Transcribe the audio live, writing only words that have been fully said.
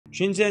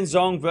Zhizhen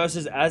Zhang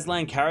versus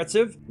Aslan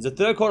Karatsev is a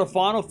third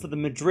quarterfinal for the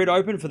Madrid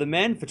Open for the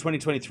men for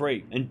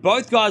 2023. And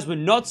both guys were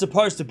not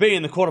supposed to be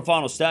in the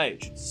quarterfinal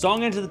stage.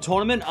 Zhang entered the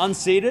tournament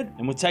unseeded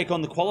and would take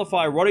on the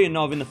qualifier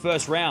Rodionov in the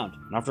first round.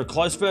 And after a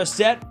close first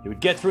set, he would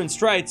get through in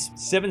straights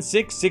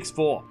 7-6,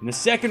 6-4. In the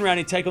second round,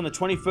 he'd take on the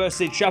 21st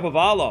seed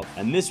Shapovalov.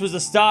 And this was the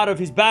start of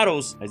his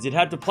battles, as he'd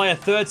had to play a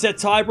third set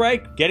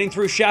tiebreak, getting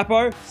through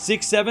Shapo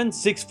 6-7,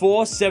 6-4,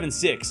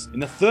 7-6. In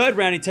the third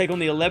round, he'd take on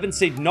the 11th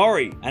seed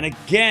Norrie. And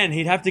again,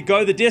 he'd have to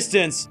go the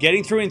distance,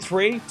 getting through in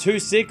 3,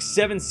 2-6,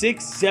 7-6,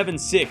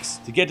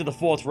 7-6 to get to the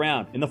fourth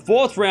round. In the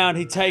fourth round,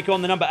 he'd take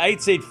on the number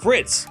 8 seed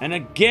Fritz. And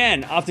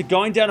again, after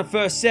going down a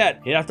first set,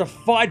 he'd have to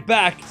fight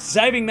back,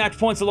 saving match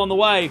points along the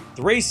way.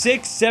 3-6,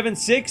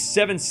 7-6,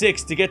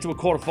 7-6 to get to a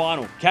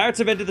quarterfinal.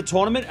 Karatsev entered the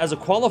tournament as a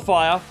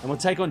qualifier and would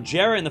take on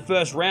Jera in the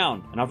first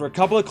round. And after a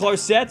couple of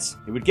close sets,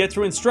 he would get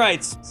through in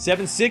straights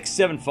 7-6,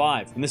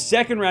 7-5. In the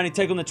second round, he'd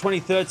take on the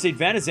 23rd seed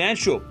Van der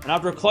Zandschulp. And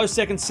after a close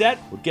second set,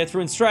 would get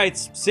through in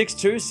straights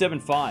 6-2,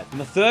 7-5. In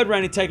the third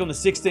round, he'd take on the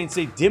 16th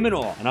seed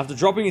Diminor. And after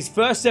dropping his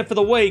first set for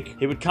the week,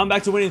 he would come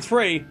back to win in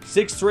 3,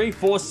 6-3,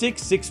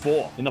 4-6,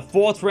 6-4. In the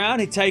fourth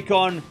round, he'd take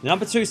on the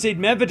number 2 seed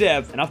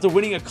Medvedev. And after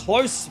winning a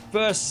close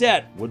first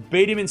set, would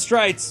beat him in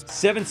straights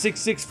 7-6,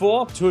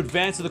 6-4 to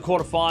advance to the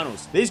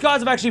quarterfinals. These guys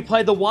have actually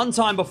played the one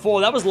time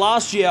before. That was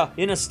last year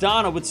in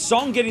Astana with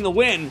Song getting the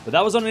win, but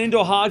that was on an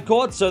indoor hard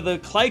court, so the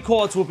clay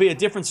courts will be a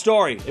different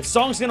story. If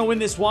Song's going to win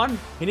this one,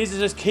 he needs to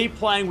just keep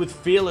playing with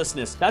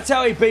fearlessness. That's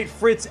how he beat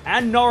Fritz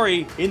and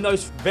Norrie in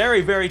those very,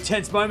 very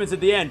tense moments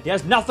at the end. He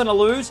has nothing to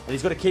lose, and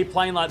he's got to keep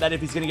playing like that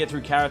if he's going to get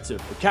through Karatsev.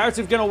 If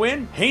Karatsev's going to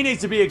win, he needs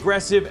to be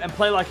aggressive and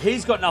play like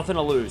he's got nothing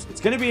to lose.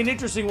 It's going to be an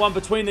interesting one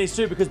between these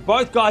two because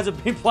both guys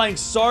have been playing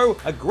so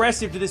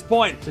aggressive to this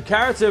point. So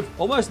Karatsev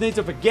almost needs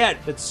to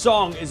forget that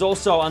Song is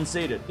also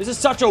unseeded. This is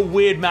such a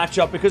weird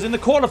matchup because in the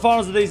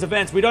quarterfinals of these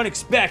events, we don't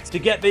expect to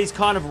get these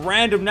kind of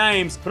random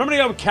names. But I'm going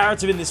to go with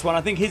Karatsev in this one.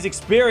 I think his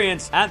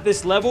experience at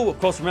this level, of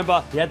course,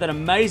 remember, he had that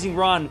amazing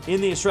run in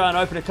the Australian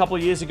Open a couple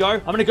of years ago.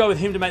 I'm going to go with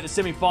him to make the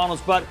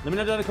semi-finals, but let me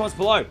know down in the comments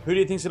below. Who do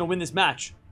you think is going to win this match?